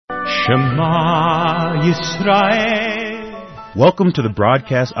Shema Yisrael. Welcome to the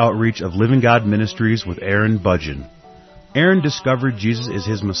broadcast outreach of Living God Ministries with Aaron Budgeon. Aaron discovered Jesus is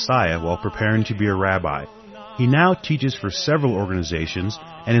his Messiah while preparing to be a rabbi. He now teaches for several organizations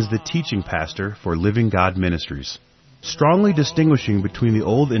and is the teaching pastor for Living God Ministries. Strongly distinguishing between the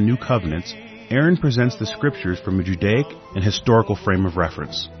Old and New Covenants, Aaron presents the Scriptures from a Judaic and historical frame of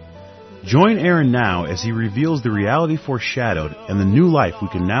reference. Join Aaron now as he reveals the reality foreshadowed and the new life we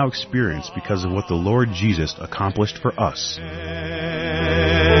can now experience because of what the Lord Jesus accomplished for us.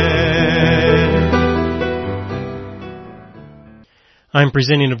 I'm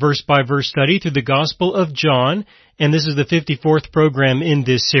presenting a verse-by-verse study through the Gospel of John, and this is the 54th program in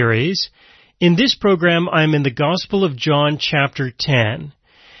this series. In this program, I'm in the Gospel of John, chapter 10.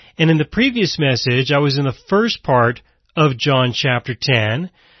 And in the previous message, I was in the first part of John, chapter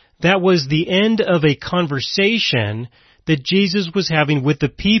 10. That was the end of a conversation that Jesus was having with the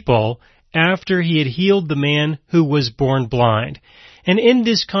people after he had healed the man who was born blind. And in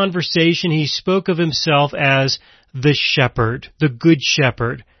this conversation, he spoke of himself as the shepherd, the good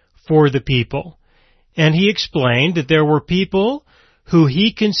shepherd for the people. And he explained that there were people who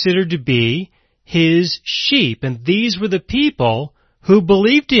he considered to be his sheep, and these were the people who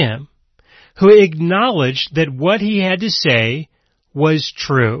believed him, who acknowledged that what he had to say was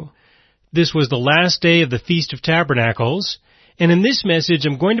true. This was the last day of the Feast of Tabernacles, and in this message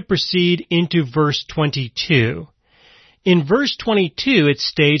I'm going to proceed into verse 22. In verse 22 it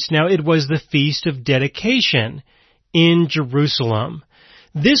states, "Now it was the Feast of Dedication in Jerusalem."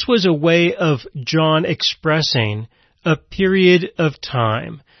 This was a way of John expressing a period of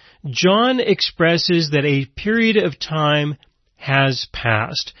time. John expresses that a period of time has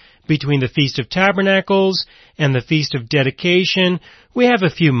passed. Between the Feast of Tabernacles and the Feast of Dedication, we have a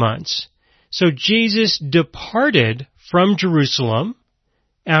few months. So Jesus departed from Jerusalem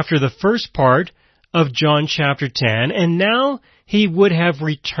after the first part of John chapter 10, and now he would have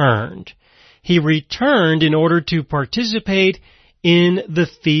returned. He returned in order to participate in the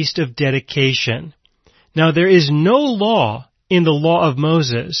Feast of Dedication. Now there is no law in the law of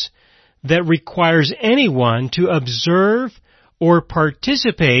Moses that requires anyone to observe or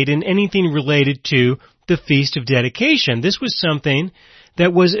participate in anything related to the Feast of Dedication. This was something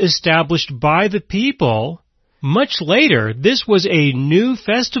that was established by the people much later. This was a new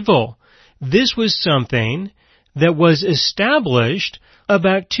festival. This was something that was established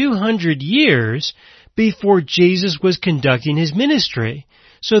about 200 years before Jesus was conducting his ministry.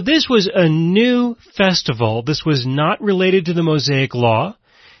 So this was a new festival. This was not related to the Mosaic law.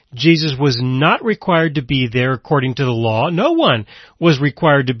 Jesus was not required to be there according to the law. No one was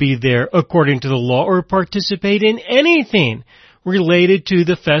required to be there according to the law or participate in anything related to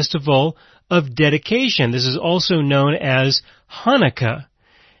the festival of dedication. This is also known as Hanukkah.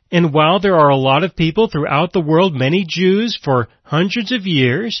 And while there are a lot of people throughout the world, many Jews for hundreds of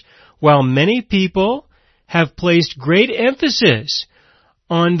years, while many people have placed great emphasis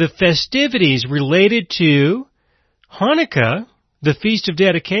on the festivities related to Hanukkah, the Feast of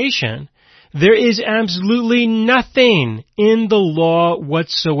Dedication, there is absolutely nothing in the law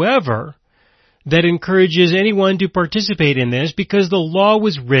whatsoever that encourages anyone to participate in this, because the law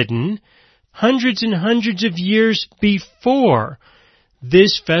was written hundreds and hundreds of years before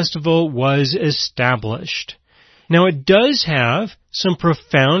this festival was established. Now it does have some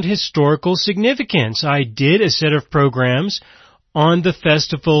profound historical significance. I did a set of programs on the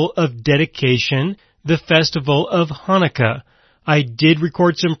festival of dedication, the festival of Hanukkah. I did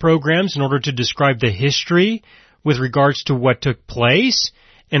record some programs in order to describe the history with regards to what took place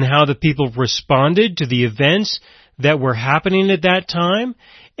and how the people responded to the events that were happening at that time,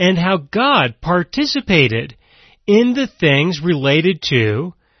 and how God participated in the things related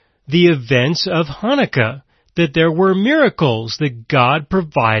to the events of Hanukkah, that there were miracles that God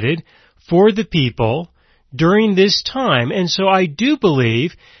provided for the people during this time. And so I do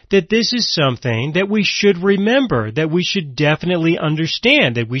believe that this is something that we should remember, that we should definitely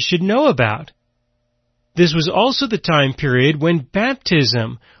understand, that we should know about. This was also the time period when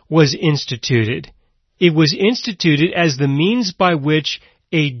baptism was instituted. It was instituted as the means by which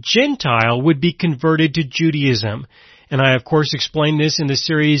a Gentile would be converted to Judaism. And I, of course, explained this in the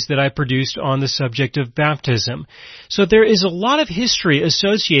series that I produced on the subject of baptism. So there is a lot of history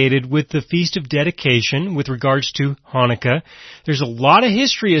associated with the Feast of Dedication with regards to Hanukkah. There's a lot of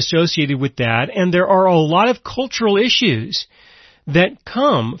history associated with that, and there are a lot of cultural issues that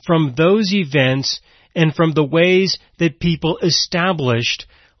come from those events and from the ways that people established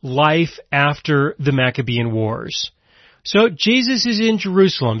life after the Maccabean Wars. So Jesus is in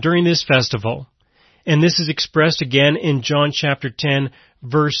Jerusalem during this festival. And this is expressed again in John chapter 10,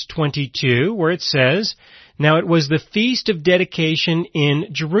 verse 22, where it says, "Now it was the feast of dedication in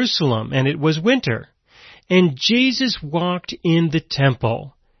Jerusalem, and it was winter. And Jesus walked in the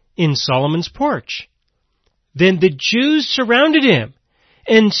temple, in Solomon's porch. Then the Jews surrounded him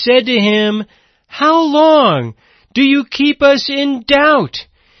and said to him, 'How long do you keep us in doubt?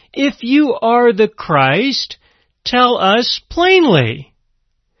 If you are the Christ, tell us plainly.'"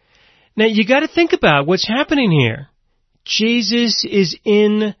 Now you got to think about what's happening here. Jesus is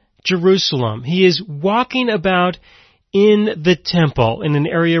in Jerusalem. He is walking about in the temple, in an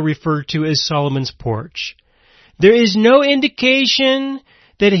area referred to as Solomon's porch. There is no indication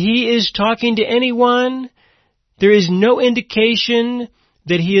that he is talking to anyone. There is no indication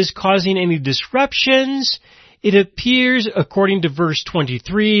that he is causing any disruptions. It appears, according to verse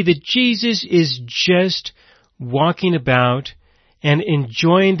 23, that Jesus is just walking about and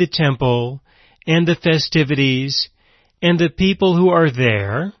enjoying the temple and the festivities and the people who are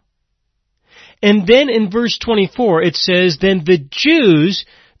there. And then in verse 24 it says, "Then the Jews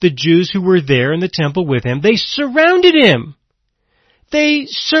who were there in the temple with him, they surrounded him. They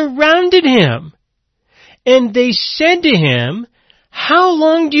surrounded him. And they said to him, 'How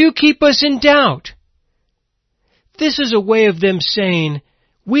long do you keep us in doubt?'" This is a way of them saying,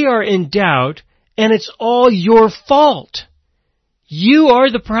 "We are in doubt, and it's all your fault. You are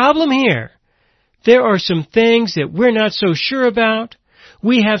the problem here. There are some things that we're not so sure about.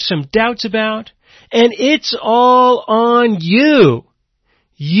 We have some doubts about, and it's all on you.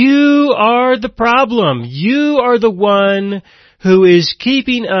 You are the problem. You are the one who is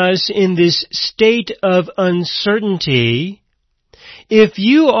keeping us in this state of uncertainty. If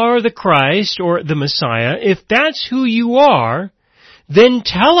you are the Christ or the Messiah, if that's who you are, then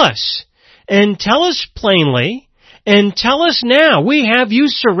tell us, and tell us plainly, and tell us now. We have you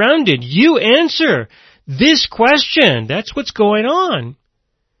surrounded. You answer this question." That's what's going on.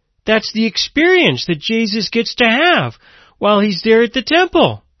 That's the experience that Jesus gets to have while he's there at the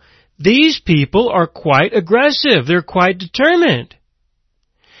temple. These people are quite aggressive. They're quite determined.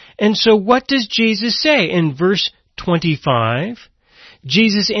 And so what does Jesus say? In verse 25,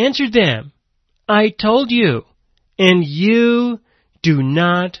 Jesus answered them, "I told you, and you do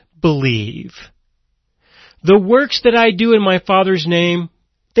not believe. The works that I do in my Father's name,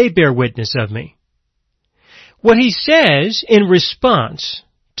 they bear witness of me." What he says in response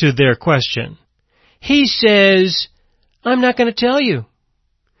to their question, he says, "I'm not going to tell you.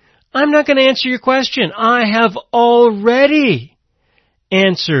 I'm not going to answer your question. I have already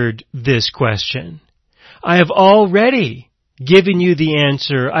answered this question. I have already given you the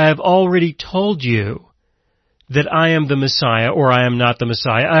answer. I have already told you that I am the Messiah or I am not the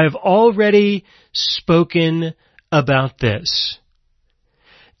Messiah. I have already spoken about this."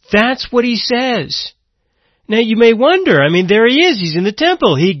 That's what he says. Now you may wonder, there he is. He's in the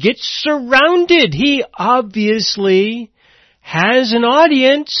temple. He gets surrounded. He obviously has an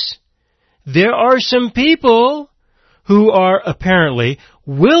audience. There are some people who are apparently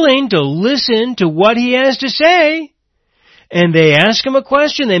willing to listen to what he has to say. And they ask him a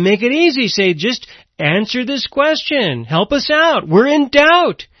question. They make it easy. Say, "Just answer this question. Help us out. We're in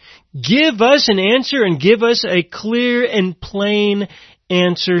doubt. Give us an answer and give us a clear and plain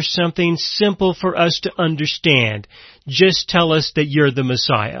answer, something simple for us to understand. Just tell us that you're the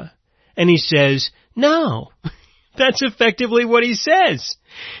Messiah." And he says, "No." That's effectively what he says.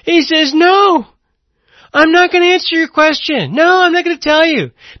 He says, "No, I'm not going to answer your question. No, I'm not going to tell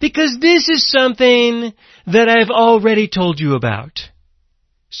you, because this is something that I've already told you about.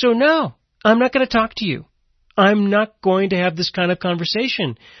 So no, I'm not going to talk to you. I'm not going to have this kind of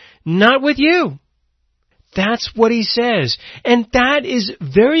conversation. Not with you." That's what he says. And that is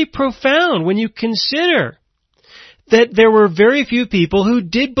very profound when you consider that there were very few people who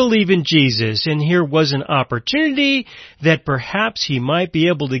did believe in Jesus, and here was an opportunity that perhaps he might be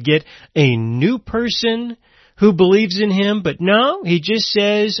able to get a new person who believes in him. But no, he just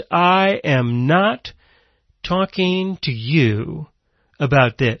says, "I am not talking to you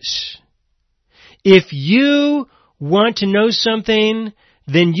about this. If you want to know something,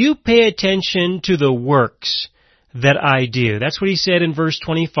 then you pay attention to the works that I do." That's what he said in verse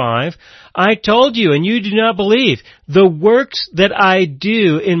 25. "I told you, and you do not believe. The works that I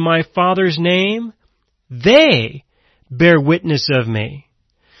do in my Father's name, they bear witness of me."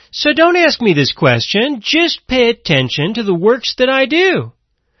 So don't ask me this question. Just pay attention to the works that I do.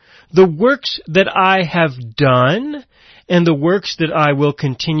 The works that I have done and the works that I will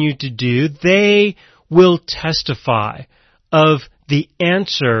continue to do, they will testify of the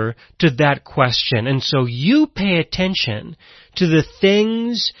answer to that question. And so you pay attention to the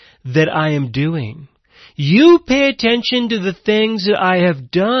things that I am doing. You pay attention to the things that I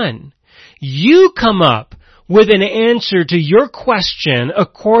have done. You come up with an answer to your question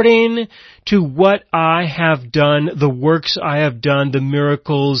according to what I have done, the works I have done, the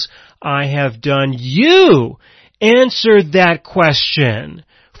miracles I have done. You answer that question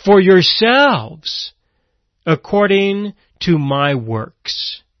for yourselves according to my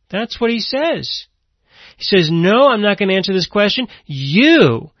works. That's what he says. He says, no, I'm not going to answer this question.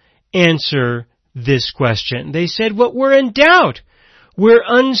 You answer this question. They said, well, we're in doubt. We're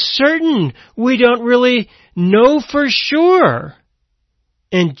uncertain. We don't really know for sure.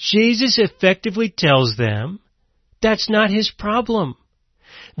 And Jesus effectively tells them that's not his problem.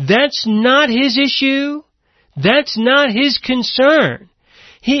 That's not his issue. That's not his concern.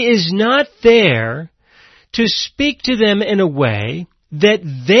 He is not there to speak to them in a way that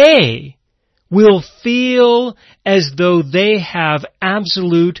they will feel as though they have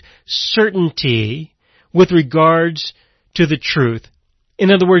absolute certainty with regards to the truth.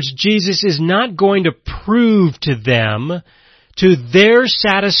 In other words, Jesus is not going to prove to them, to their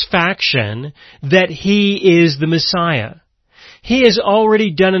satisfaction, that he is the Messiah. He has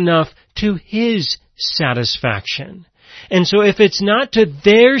already done enough to his satisfaction. And so if it's not to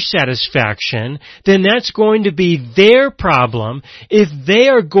their satisfaction, then that's going to be their problem. If they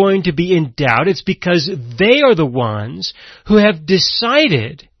are going to be in doubt, it's because they are the ones who have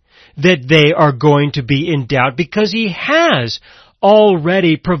decided that they are going to be in doubt, because he has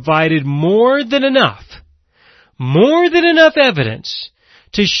already provided more than enough evidence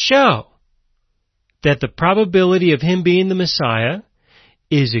to show that the probability of him being the Messiah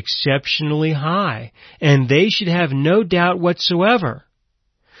is exceptionally high, and they should have no doubt whatsoever.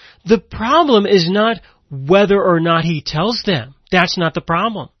 The problem is not whether or not he tells them. That's not the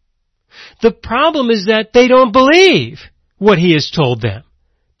problem. The problem is that they don't believe what he has told them.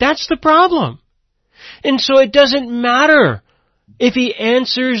 That's the problem. And so it doesn't matter if he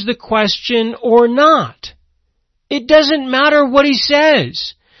answers the question or not. It doesn't matter what he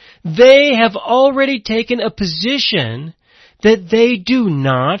says. They have already taken a position that they do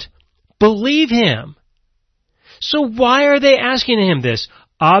not believe him. So why are they asking him this?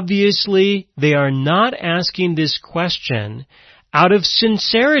 Obviously, they are not asking this question out of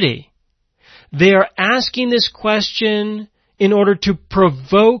sincerity. They are asking this question in order to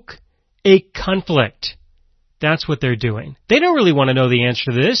provoke a conflict. That's what they're doing. They don't really want to know the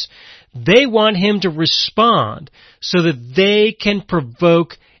answer to this. They want him to respond so that they can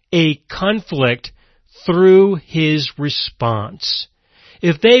provoke a conflict through his response.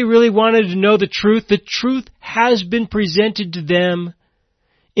 If they really wanted to know the truth has been presented to them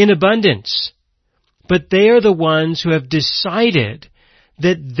in abundance. But they are the ones who have decided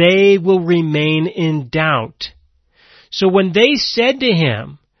that they will remain in doubt. So when they said to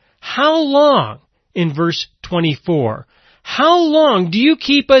him, how long, in verse 24, how long do you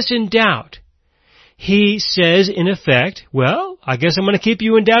keep us in doubt? He says, in effect, well, I guess I'm going to keep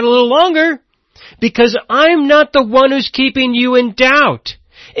you in doubt a little longer, because I'm not the one who's keeping you in doubt.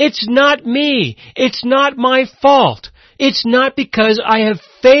 It's not me. It's not my fault. It's not because I have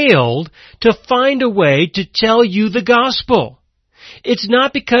failed to find a way to tell you the gospel. It's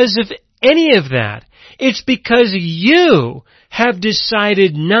not because of any of that. It's because you have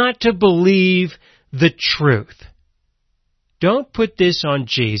decided not to believe the truth. Don't put this on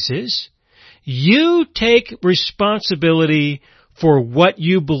Jesus. You take responsibility for what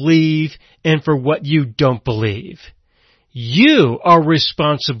you believe and for what you don't believe. You are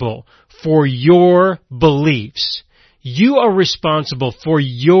responsible for your beliefs. You are responsible for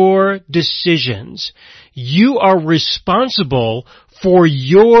your decisions. You are responsible for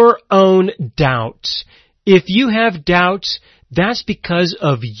your own doubts. If you have doubts, that's because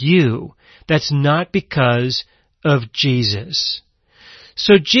of you. That's not because of Jesus.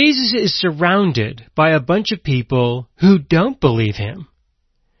 So Jesus is surrounded by a bunch of people who don't believe him.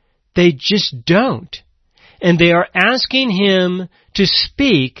 They just don't. And they are asking him to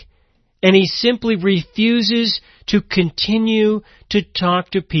speak, and he simply refuses to continue to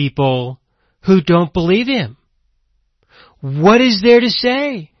talk to people who don't believe him. What is there to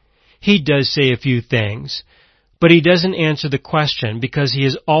say? He does say a few things, but he doesn't answer the question because he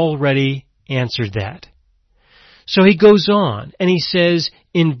has already answered that. So he goes on and he says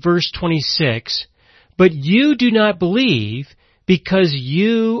in verse 26, but you do not believe because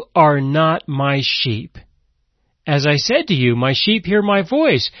you are not my sheep. As I said to you, my sheep hear my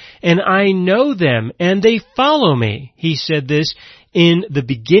voice, and I know them, and they follow me. He said this in the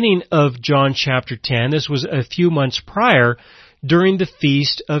beginning of John chapter 10. This was a few months prior during the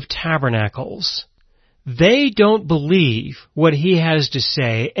Feast of Tabernacles. They don't believe what he has to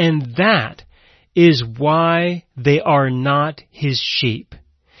say, and that is why they are not His sheep.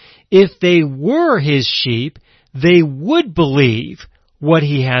 If they were His sheep, they would believe what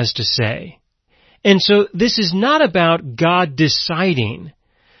He has to say. And so this is not about God deciding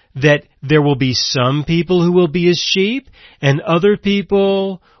that there will be some people who will be His sheep and other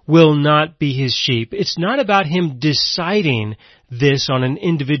people will not be His sheep. It's not about Him deciding this on an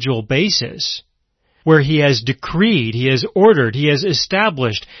individual basis, where He has decreed, He has ordered, He has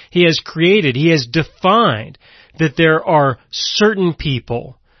established, He has created, He has defined that there are certain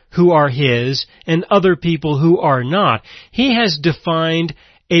people who are His and other people who are not. He has defined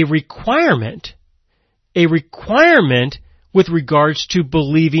a requirement with regards to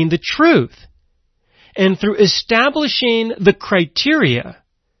believing the truth. And through establishing the criteria,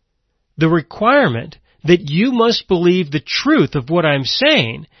 the requirement that you must believe the truth of what I'm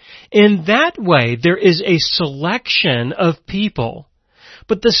saying, in that way there is a selection of people.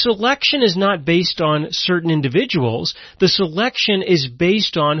 But the selection is not based on certain individuals. The selection is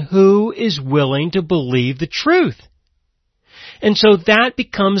based on who is willing to believe the truth. And so that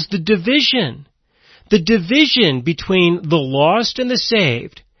becomes the division. The division between the lost and the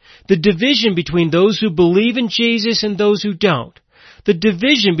saved. The division between those who believe in Jesus and those who don't. The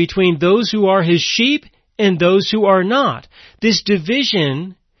division between those who are His sheep and those who are not. This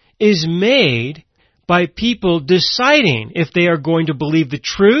division is made by people deciding if they are going to believe the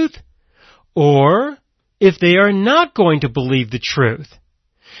truth or if they are not going to believe the truth.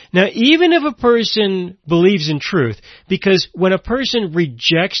 Now, even if a person believes in truth, because when a person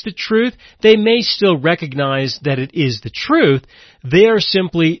rejects the truth, they may still recognize that it is the truth, they are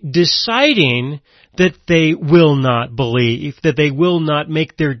simply deciding that they will not believe, that they will not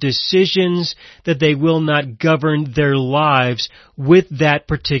make their decisions, that they will not govern their lives with that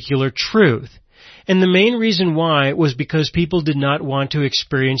particular truth. And the main reason why was because people did not want to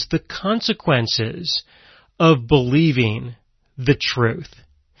experience the consequences of believing the truth.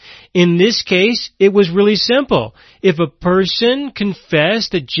 In this case, it was really simple. If a person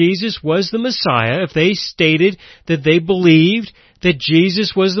confessed that Jesus was the Messiah, if they stated that they believed that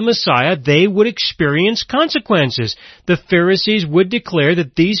Jesus was the Messiah, they would experience consequences. The Pharisees would declare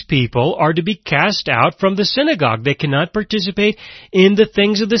that these people are to be cast out from the synagogue. They cannot participate in the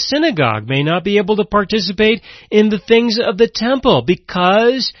things of the synagogue, may not be able to participate in the things of the temple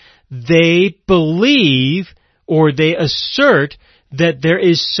because they believe or they assert that there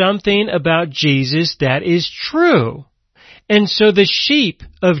is something about Jesus that is true. And so the sheep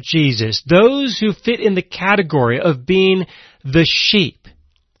of Jesus, those who fit in the category of being the sheep,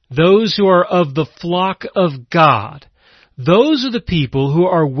 those who are of the flock of God, those are the people who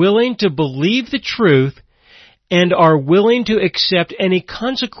are willing to believe the truth and are willing to accept any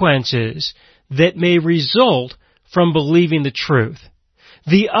consequences that may result from believing the truth.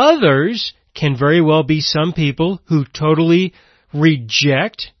 The others can very well be some people who totally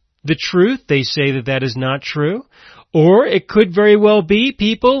reject the truth. They say that that is not true. Or it could very well be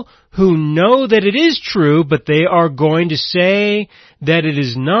people who know that it is true, but they are going to say that it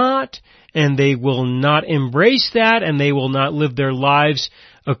is not, and they will not embrace that, and they will not live their lives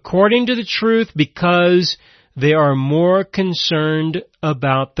according to the truth because they are more concerned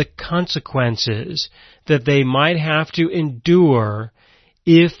about the consequences that they might have to endure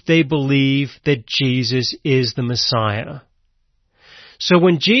if they believe that Jesus is the Messiah. So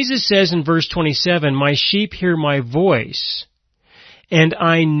when Jesus says in verse 27, "My sheep hear my voice, and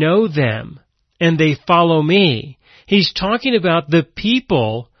I know them, and they follow me," He's talking about the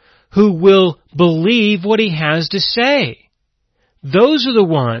people who will believe what He has to say. Those are the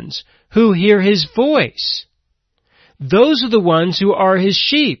ones who hear His voice. Those are the ones who are His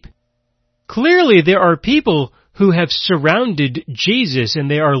sheep. Clearly there are people who have surrounded Jesus and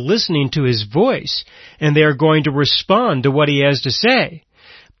they are listening to His voice and they are going to respond to what He has to say.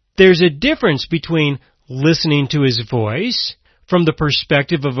 There's a difference between listening to His voice from the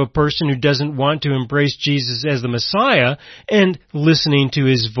perspective of a person who doesn't want to embrace Jesus as the Messiah and listening to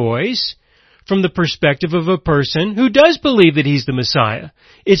His voice from the perspective of a person who does believe that He's the Messiah.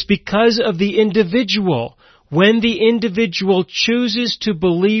 It's because of the individual. When the individual chooses to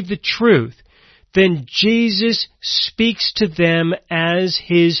believe the truth, then Jesus speaks to them as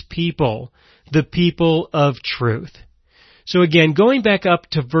His people, the people of truth. So again, going back up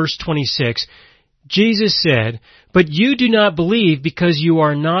to verse 26, Jesus said, "But you do not believe because you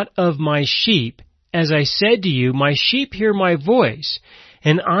are not of my sheep. As I said to you, my sheep hear my voice,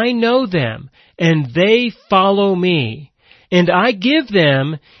 and I know them, and they follow me. And I give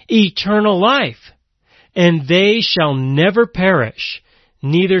them eternal life, and they shall never perish,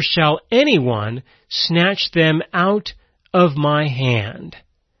 neither shall anyone snatch them out of my hand."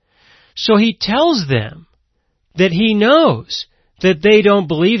 So he tells them that he knows that they don't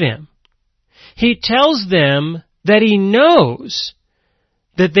believe him. He tells them that he knows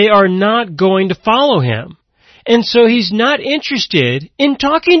that they are not going to follow him. And so he's not interested in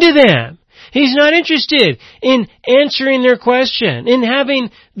talking to them. He's not interested in answering their question, in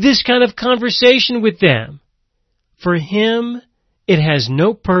having this kind of conversation with them. For him, it has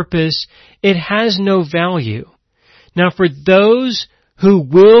no purpose. It has no value. Now, for those who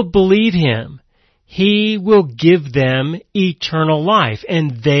will believe him, he will give them eternal life,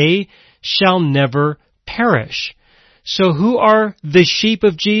 and they shall never perish. So who are the sheep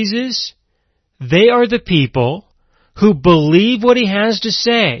of Jesus? They are the people who believe what he has to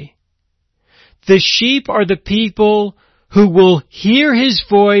say. The sheep are the people who will hear his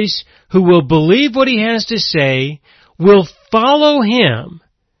voice, who will believe what he has to say, will follow him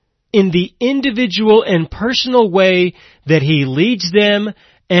in the individual and personal way that he leads them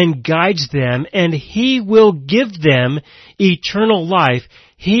and guides them, and he will give them eternal life.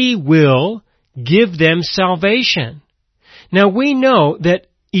 He will give them salvation. Now we know that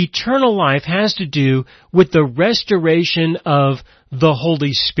eternal life has to do with the restoration of the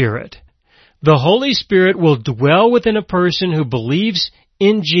Holy Spirit. The Holy Spirit will dwell within a person who believes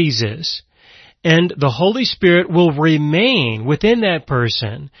in Jesus, and the Holy Spirit will remain within that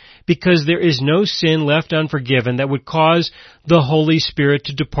person because there is no sin left unforgiven that would cause the Holy Spirit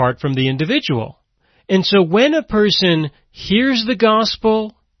to depart from the individual. And so when a person hears the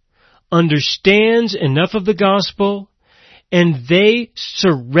gospel, understands enough of the gospel, and they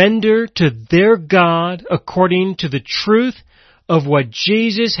surrender to their God according to the truth of what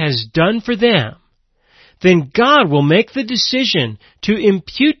Jesus has done for them, then God will make the decision to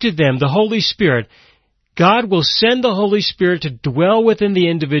impute to them the Holy Spirit. God will send the Holy Spirit to dwell within the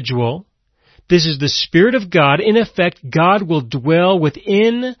individual. This is the Spirit of God. In effect, God will dwell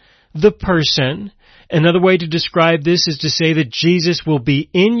within the person. Another way to describe this is to say that Jesus will be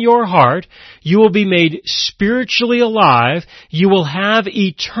in your heart. You will be made spiritually alive. You will have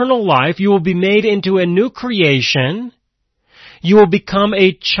eternal life. You will be made into a new creation. You will become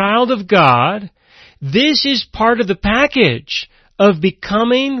a child of God. This is part of the package of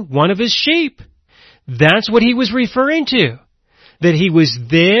becoming one of his sheep. That's what he was referring to. That he was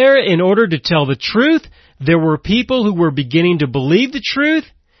there in order to tell the truth. There were people who were beginning to believe the truth.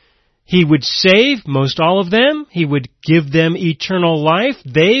 He would save most all of them. He would give them eternal life.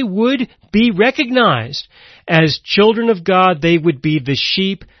 They would be recognized as children of God. They would be the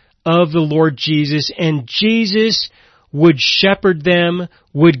sheep of the Lord Jesus, and Jesus would shepherd them,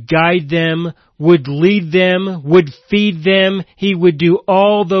 would guide them, would lead them, would feed them. He would do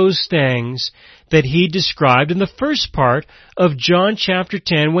all those things that he described in the first part of John chapter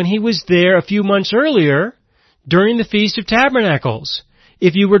 10 when he was there a few months earlier during the Feast of Tabernacles.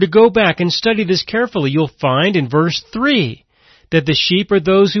 If you were to go back and study this carefully, you'll find in verse 3 that the sheep are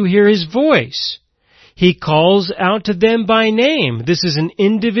those who hear his voice. He calls out to them by name. This is an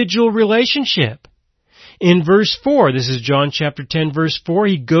individual relationship. In verse 4, this is John chapter 10 verse 4,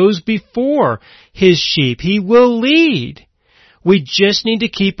 he goes before his sheep. He will lead. We just need to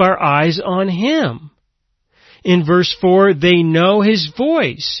keep our eyes on him. In verse 4, they know his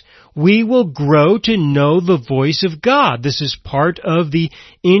voice. We will grow to know the voice of God. This is part of the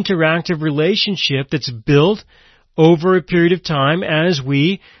interactive relationship that's built over a period of time as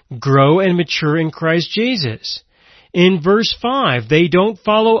we grow and mature in Christ Jesus. In verse 5, they don't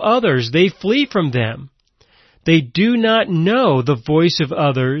follow others. They flee from them. They do not know the voice of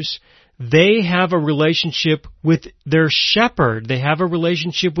others. They have a relationship with their shepherd. They have a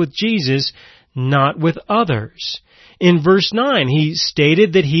relationship with Jesus, not with others. In verse 9, he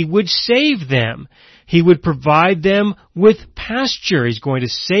stated that he would save them. He would provide them with pasture. He's going to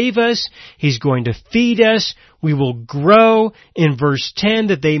save us. He's going to feed us. We will grow. In verse 10,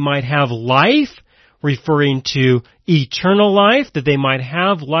 that they might have life, referring to eternal life, that they might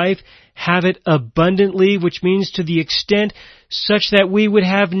have life, have it abundantly, which means to the extent such that we would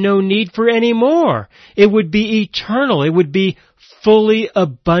have no need for any more. It would be eternal. It would be fully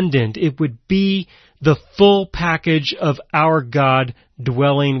abundant. It would be the full package of our God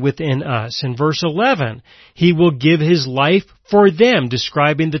dwelling within us. In verse 11, he will give his life for them,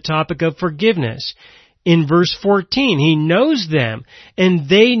 describing the topic of forgiveness. In verse 14, he knows them, and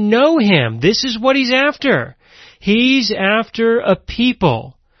they know him. This is what he's after. He's after a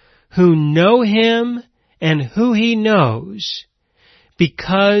people who know him and who he knows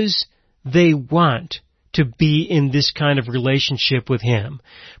because they want to be in this kind of relationship with him.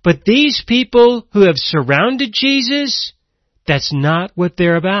 But these people who have surrounded Jesus, that's not what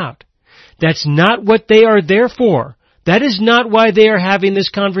they're about. That's not what they are there for. That is not why they are having this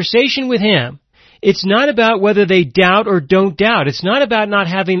conversation with him. It's not about whether they doubt or don't doubt. It's not about not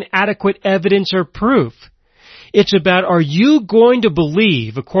having adequate evidence or proof. It's about, are you going to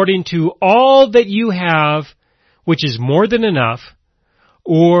believe according to all that you have, which is more than enough,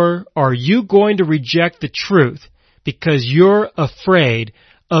 or are you going to reject the truth because you're afraid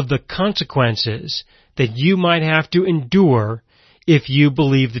of the consequences that you might have to endure if you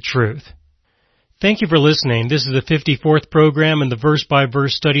believe the truth? Thank you for listening. This is the 54th program in the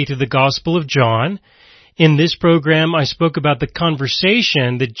verse-by-verse study through the Gospel of John. In this program, I spoke about the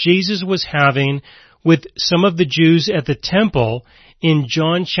conversation that Jesus was having with some of the Jews at the temple in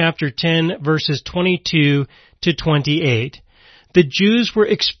John chapter 10, verses 22 to 28. The Jews were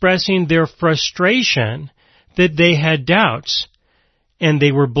expressing their frustration that they had doubts, and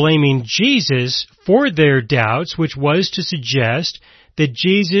they were blaming Jesus for their doubts, which was to suggest that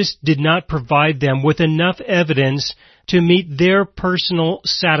Jesus did not provide them with enough evidence to meet their personal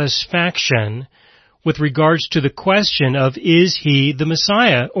satisfaction with regards to the question of, is he the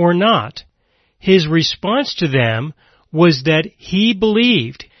Messiah or not? His response to them was that he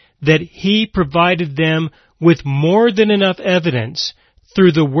believed that he provided them with more than enough evidence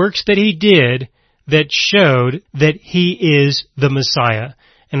through the works that he did that showed that he is the Messiah.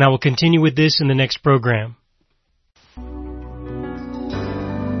 And I will continue with this in the next program.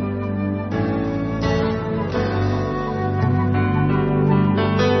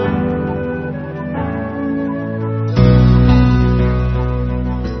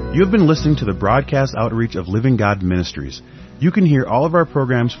 You have been listening to the broadcast outreach of Living God Ministries. You can hear all of our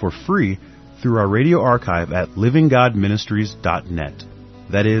programs for free through our radio archive at livinggodministries.net.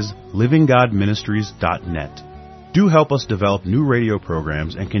 That is, livinggodministries.net. Do help us develop new radio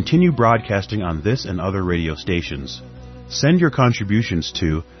programs and continue broadcasting on this and other radio stations. Send your contributions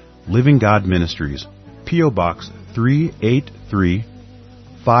to Living God Ministries, P.O. Box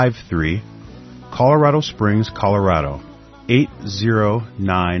 38353, Colorado Springs, Colorado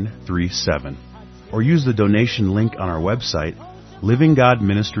 80937, or use the donation link on our website,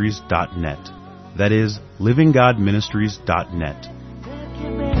 livinggodministries.net. That is,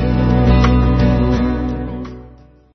 livinggodministries.net.